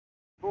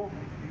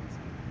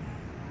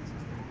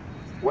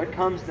What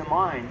comes to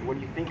mind when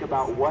you think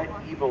about what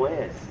evil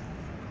is?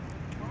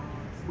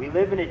 We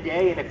live in a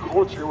day, in a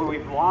culture where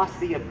we've lost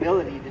the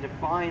ability to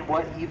define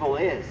what evil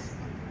is.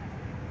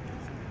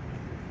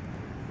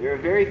 There are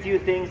very few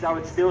things I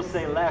would still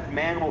say left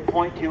man will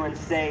point to and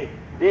say,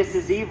 this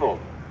is evil.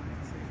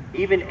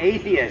 Even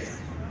atheists,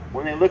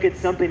 when they look at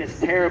something as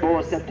terrible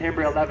as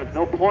September 11th,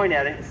 they'll point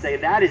at it and say,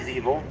 that is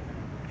evil.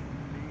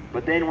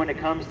 But then when it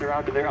comes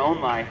around to their own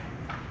life,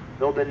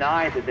 they'll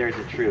deny that there's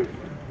a truth.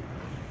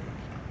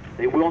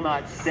 They will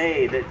not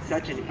say that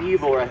such an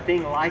evil or a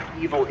thing like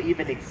evil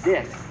even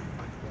exists.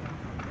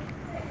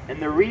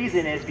 And the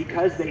reason is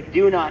because they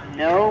do not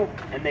know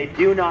and they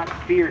do not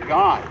fear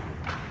God.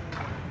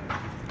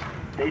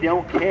 They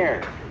don't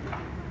care.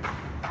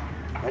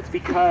 That's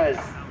because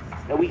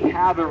that we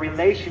have a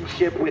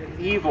relationship with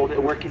evil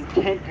that we're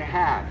content to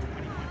have.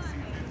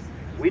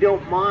 We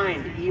don't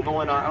mind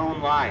evil in our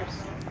own lives.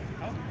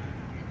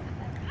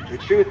 The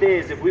truth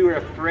is, if we were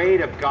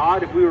afraid of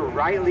God, if we were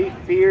rightly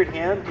feared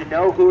Him to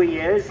know who He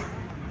is,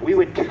 we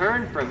would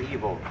turn from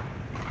evil.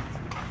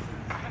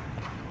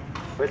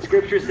 But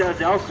Scripture says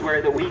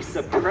elsewhere that we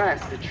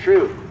suppress the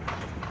truth.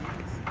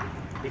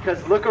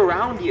 Because look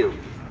around you.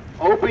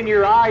 Open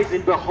your eyes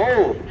and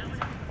behold.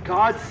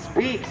 God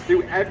speaks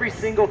through every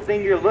single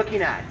thing you're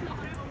looking at.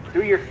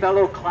 Through your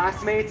fellow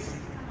classmates,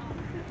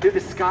 through the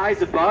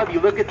skies above.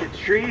 You look at the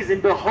trees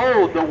and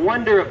behold the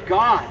wonder of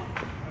God.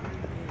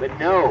 But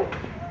no,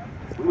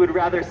 we would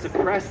rather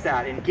suppress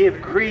that and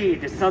give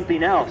greed to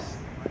something else.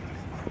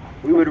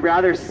 We would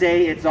rather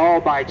say it's all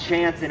by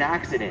chance and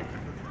accident.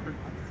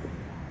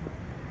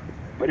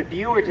 But if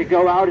you were to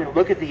go out and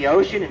look at the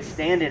ocean and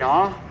stand in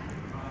awe,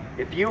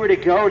 if you were to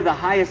go to the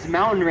highest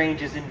mountain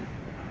ranges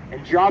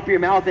and drop your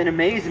mouth in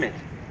amazement,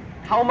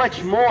 how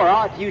much more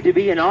ought you to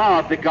be in awe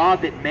of the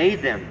God that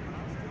made them?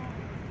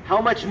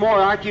 How much more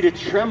ought you to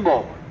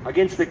tremble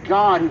against the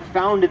God who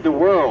founded the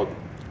world,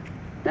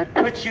 that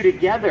puts you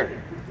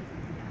together?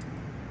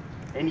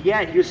 And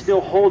yet you still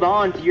hold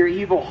on to your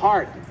evil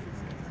heart.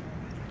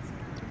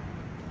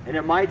 And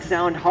it might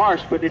sound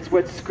harsh, but it's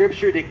what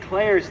Scripture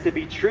declares to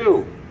be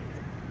true.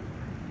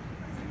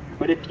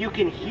 But if you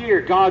can hear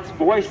God's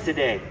voice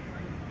today,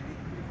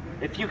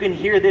 if you can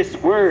hear this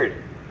word,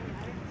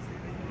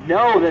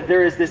 know that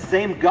there is the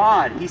same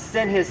God. He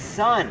sent His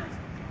Son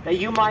that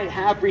you might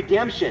have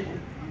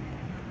redemption.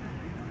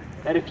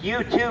 That if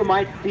you too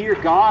might fear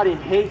God and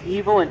hate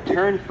evil and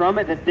turn from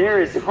it, that there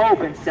is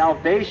hope and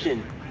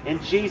salvation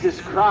in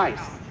Jesus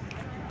Christ.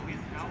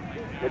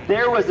 That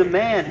there was a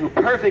man who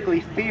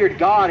perfectly feared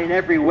God in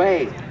every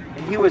way,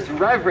 and he was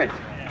reverent.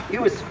 He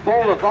was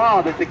full of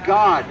awe that the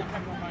God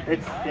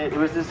that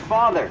was his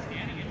Father.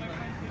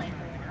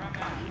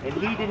 And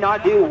he did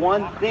not do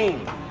one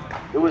thing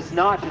that was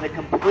not to the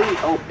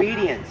complete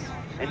obedience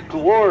and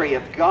glory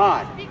of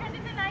God.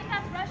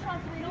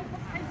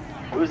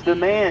 It was the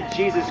man,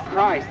 Jesus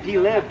Christ. He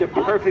lived a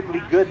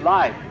perfectly good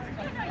life.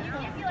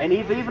 And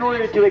if even we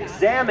were to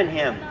examine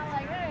Him,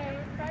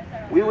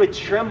 we would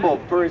tremble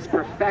for His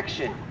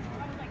perfection,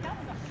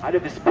 out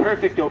of His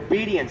perfect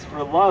obedience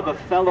for love of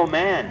fellow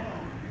man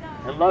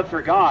and love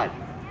for God.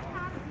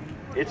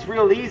 It's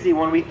real easy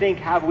when we think,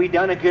 have we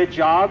done a good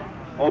job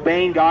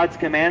obeying God's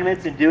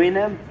commandments and doing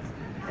them?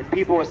 And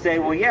people will say,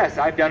 well, yes,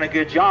 I've done a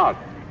good job.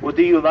 Well,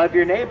 do you love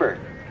your neighbor?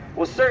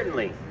 Well,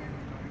 certainly.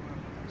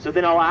 So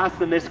then I'll ask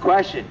them this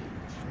question.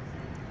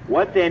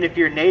 What then if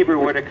your neighbor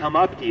were to come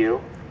up to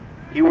you,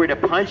 he were to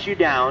punch you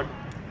down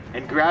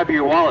and grab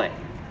your wallet,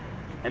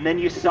 and then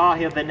you saw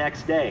him the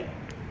next day?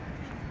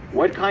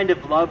 What kind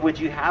of love would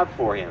you have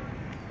for him?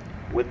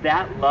 Would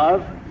that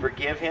love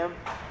forgive him?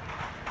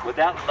 Would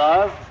that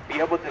love be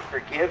able to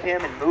forgive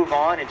him and move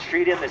on and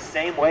treat him the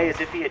same way as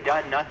if he had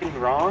done nothing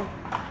wrong?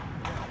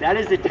 That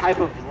is the type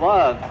of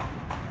love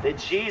that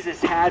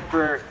Jesus had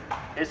for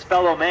His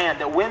fellow man,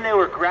 that when they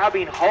were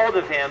grabbing hold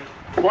of Him,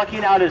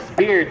 plucking out His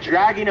beard,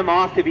 dragging Him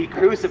off to be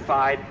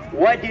crucified,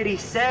 what did He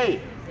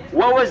say?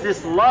 What was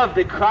this love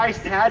that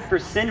Christ had for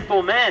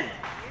sinful men?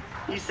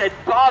 He said,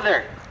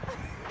 Father,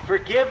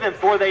 forgive them,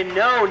 for they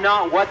know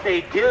not what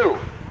they do.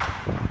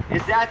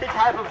 Is that the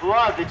type of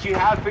love that you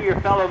have for your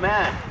fellow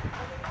man?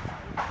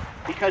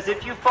 Because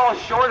if you fall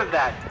short of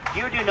that,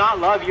 you do not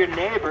love your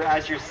neighbor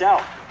as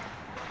yourself.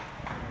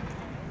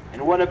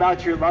 And what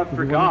about your love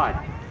for God?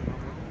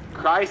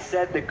 Christ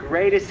said the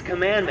greatest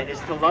commandment is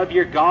to love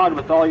your God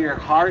with all your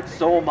heart,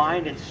 soul,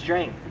 mind, and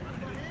strength.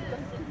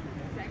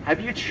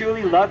 Have you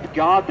truly loved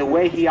God the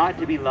way He ought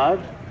to be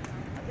loved?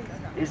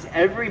 Is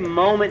every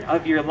moment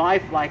of your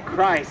life like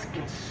Christ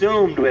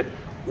consumed with,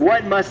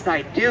 what must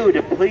I do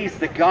to please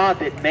the God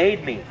that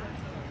made me?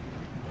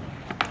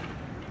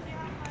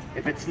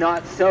 If it's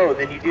not so,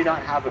 then you do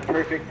not have a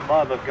perfect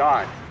love of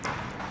God.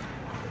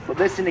 But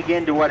listen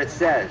again to what it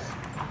says.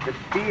 The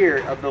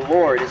fear of the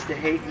Lord is to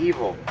hate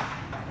evil.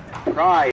 Pride